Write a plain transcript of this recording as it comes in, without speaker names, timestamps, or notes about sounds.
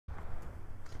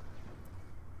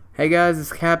Hey guys,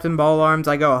 it's Captain Ball Arms.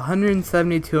 I go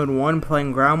 172-1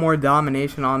 playing Ground War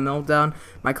Domination on Meltdown.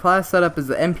 My class setup is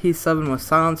the MP7 with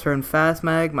Silencer and Fast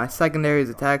Mag. My secondary is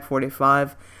Attack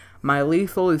 45. My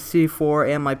lethal is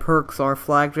C4 and my perks are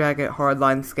Flak Jacket,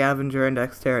 Hardline, Scavenger, and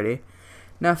Dexterity.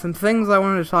 Now some things I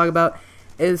wanted to talk about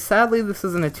is sadly this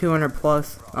isn't a 200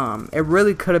 plus. It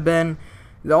really could have been.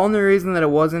 The only reason that it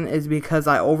wasn't is because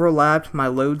I overlapped my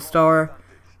Lodestar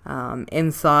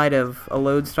inside of a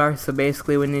Lodestar, so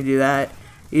basically when you do that,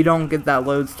 you don't get that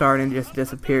Lodestar and it just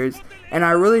disappears. And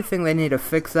I really think they need to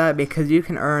fix that because you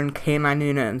can earn K9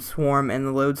 Unit and Swarm in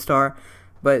the Lodestar,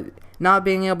 but not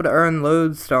being able to earn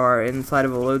Lodestar inside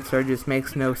of a Lodestar just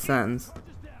makes no sense,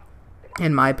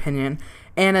 in my opinion.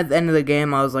 And at the end of the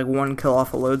game, I was like 1 kill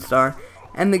off a Lodestar,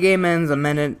 and the game ends a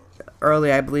minute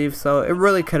early, I believe, so it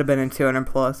really could have been a 200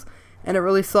 plus. And it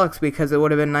really sucks because it would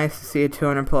have been nice to see a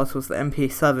 200 plus with the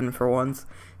MP7 for once,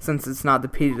 since it's not the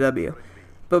PW.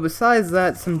 But besides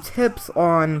that, some tips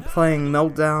on playing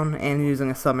Meltdown and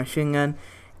using a submachine gun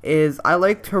is I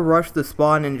like to rush the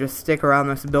spawn and just stick around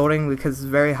this building because it's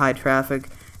very high traffic,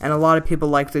 and a lot of people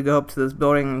like to go up to this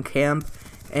building and camp,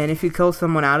 and if you kill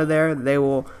someone out of there, they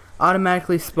will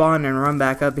automatically spawn and run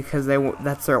back up because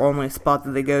that's their only spot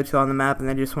that they go to on the map and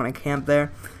they just want to camp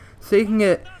there. So you can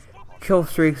get kill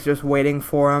streaks just waiting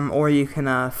for them, or you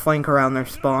can flank around their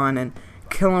spawn and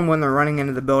kill them when they're running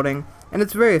into the building, and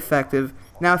it's very effective.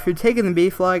 Now if you're taking the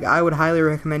B flag, I would highly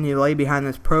recommend you lay behind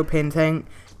this propane tank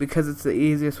because it's the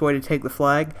easiest way to take the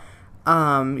flag.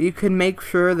 You can make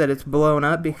sure that it's blown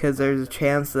up because there's a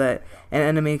chance that an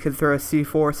enemy could throw a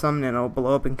C4 or something and it'll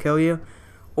blow up and kill you,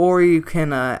 or you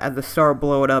can at the start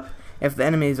blow it up if the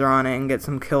enemies are on it and get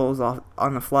some kills off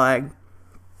on the flag.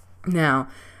 Now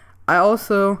I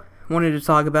also wanted to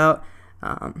talk about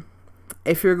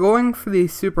if you're going for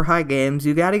these super high games,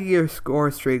 you gotta get your score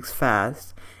streaks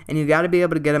fast and you gotta be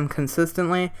able to get them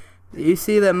consistently. You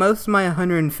see that most of my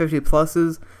 150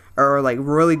 pluses are like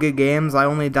really good games. I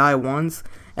only die once,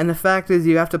 and the fact is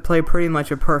you have to play pretty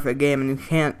much a perfect game and you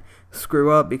can't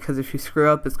screw up, because if you screw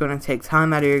up it's going to take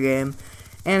time out of your game,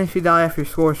 and if you die off your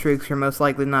score streaks you're most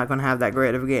likely not going to have that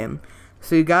great of a game.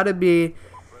 So you gotta be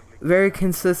very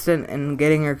consistent in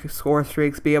getting your score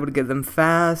streaks, be able to get them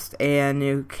fast, and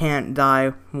you can't die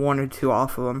 1 or 2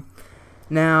 off of them.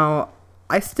 Now,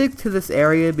 I stick to this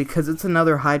area because it's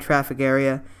another high traffic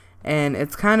area, and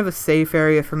it's kind of a safe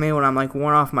area for me when I'm like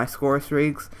 1 off my score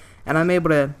streaks, and I'm able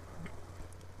to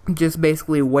just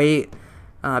basically wait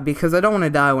because I don't want to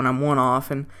die when I'm 1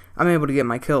 off, and I'm able to get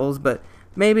my kills. But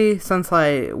maybe since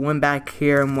I went back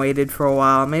here and waited for a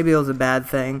while, maybe it was a bad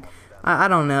thing. I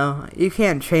don't know. You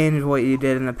can't change what you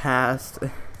did in the past.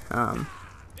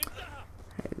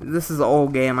 This is an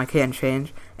old game. I can't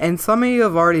change. And some of you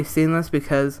have already seen this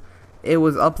because it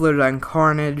was uploaded on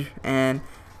Carnage, and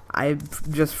I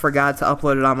just forgot to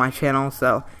upload it on my channel.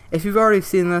 So if you've already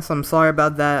seen this, I'm sorry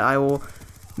about that. I will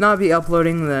not be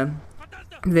uploading the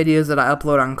videos that I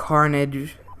upload on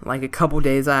Carnage like a couple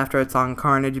days after it's on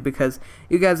Carnage, because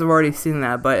you guys have already seen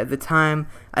that, but at the time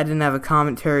I didn't have a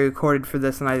commentary recorded for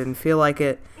this and I didn't feel like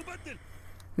it.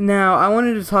 Now I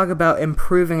wanted to talk about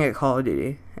improving at Call of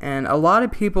Duty, and a lot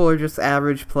of people are just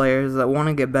average players that want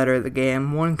to get better at the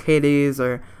game, 1 KDs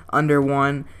or under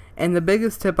 1, and the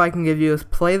biggest tip I can give you is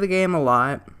play the game a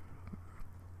lot,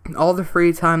 all the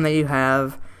free time that you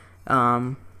have,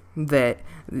 that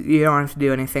you don't have to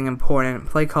do anything important,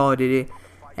 play Call of Duty.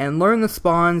 And learn the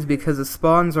spawns, because the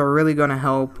spawns are really going to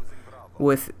help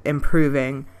with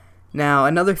improving. Now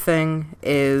another thing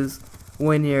is,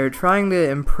 when you're trying to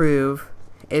improve,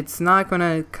 it's not going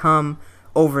to come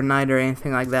overnight or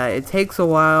anything like that. It takes a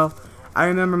while. I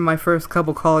remember my first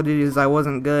couple Call of Duties I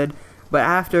wasn't good, but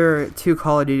after 2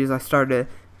 Call of Duties I started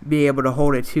to be able to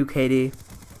hold a 2 KD.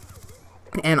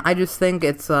 And I just think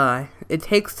it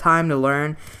takes time to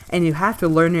learn, and you have to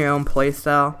learn your own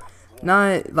playstyle.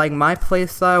 Not like my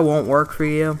playstyle won't work for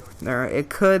you, or it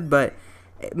could, but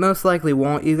it most likely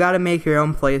won't. You gotta make your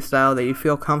own playstyle that you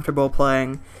feel comfortable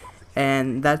playing,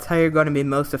 and that's how you're going to be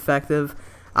most effective.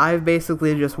 I've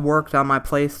basically just worked on my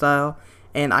playstyle,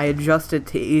 and I adjust it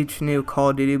to each new Call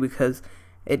of Duty because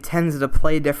it tends to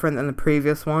play different than the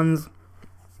previous ones.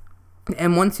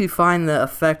 And once you find the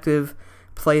effective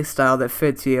playstyle that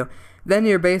fits you, then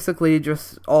you're basically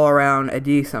just all around a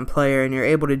decent player and you're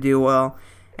able to do well.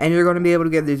 And you're going to be able to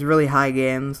get these really high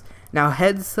games. Now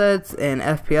headsets and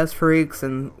FPS freaks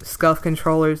and scuff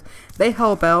controllers, they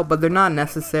help out, but they're not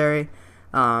necessary.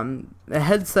 A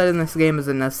headset in this game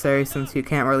isn't necessary since you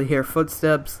can't really hear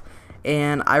footsteps.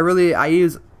 And I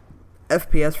use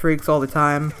FPS freaks all the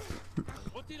time.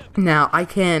 Now, I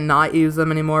can't not use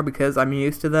them anymore because I'm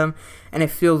used to them, and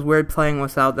it feels weird playing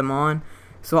without them on.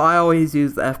 So I always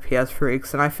use the FPS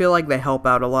Freaks, and I feel like they help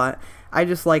out a lot. I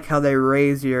just like how they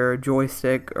raise your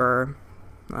joystick, or,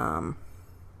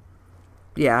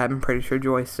 yeah, I'm pretty sure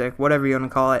joystick, whatever you want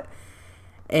to call it.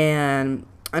 And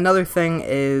another thing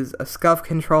is a scuff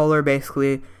controller,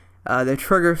 basically. The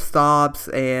trigger stops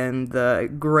and the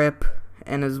grip,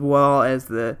 and as well as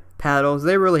the paddles,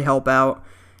 they really help out.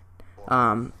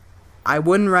 I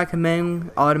wouldn't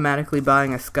recommend automatically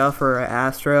buying a Scuff or an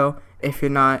Astro if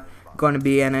you're not going to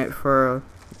be in it for,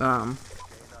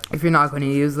 if you're not going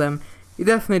to use them. You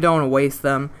definitely don't want to waste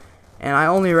them, and I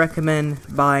only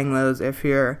recommend buying those if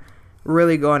you're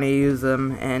really going to use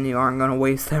them and you aren't going to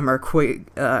waste them or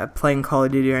quit playing Call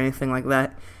of Duty or anything like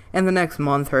that in the next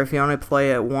month, or if you only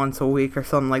play it once a week or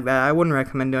something like that. I wouldn't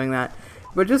recommend doing that.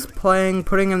 But just playing,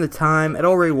 putting in the time,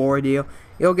 it'll reward you.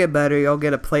 You'll get better, you'll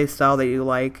get a play style that you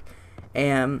like,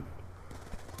 and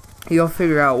you'll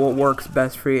figure out what works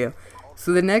best for you.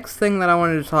 So the next thing that I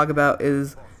wanted to talk about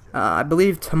is, I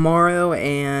believe tomorrow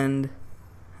and,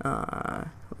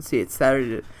 let's see, it's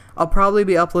Saturday. I'll probably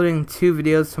be uploading 2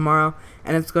 videos tomorrow,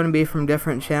 and it's going to be from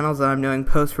different channels that I'm doing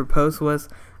post for post with.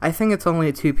 I think it's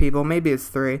only 2 people, maybe it's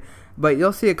 3, but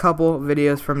you'll see a couple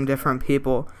videos from different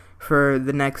people for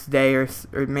the next day or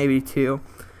maybe 2.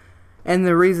 And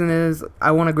the reason is I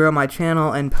want to grow my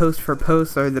channel, and post for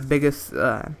posts are the biggest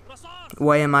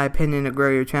way, in my opinion, to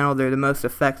grow your channel. They're the most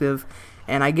effective,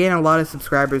 and I gain a lot of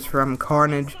subscribers from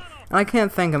Carnage, and I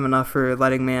can't thank them enough for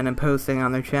letting me in and posting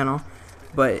on their channel.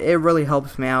 But it really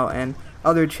helps me out, and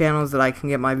other channels that I can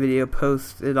get my video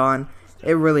posted on,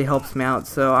 it really helps me out,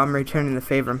 so I'm returning the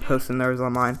favor and posting theirs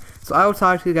on mine. So I will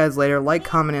talk to you guys later. Like,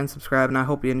 comment, and subscribe, and I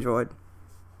hope you enjoyed.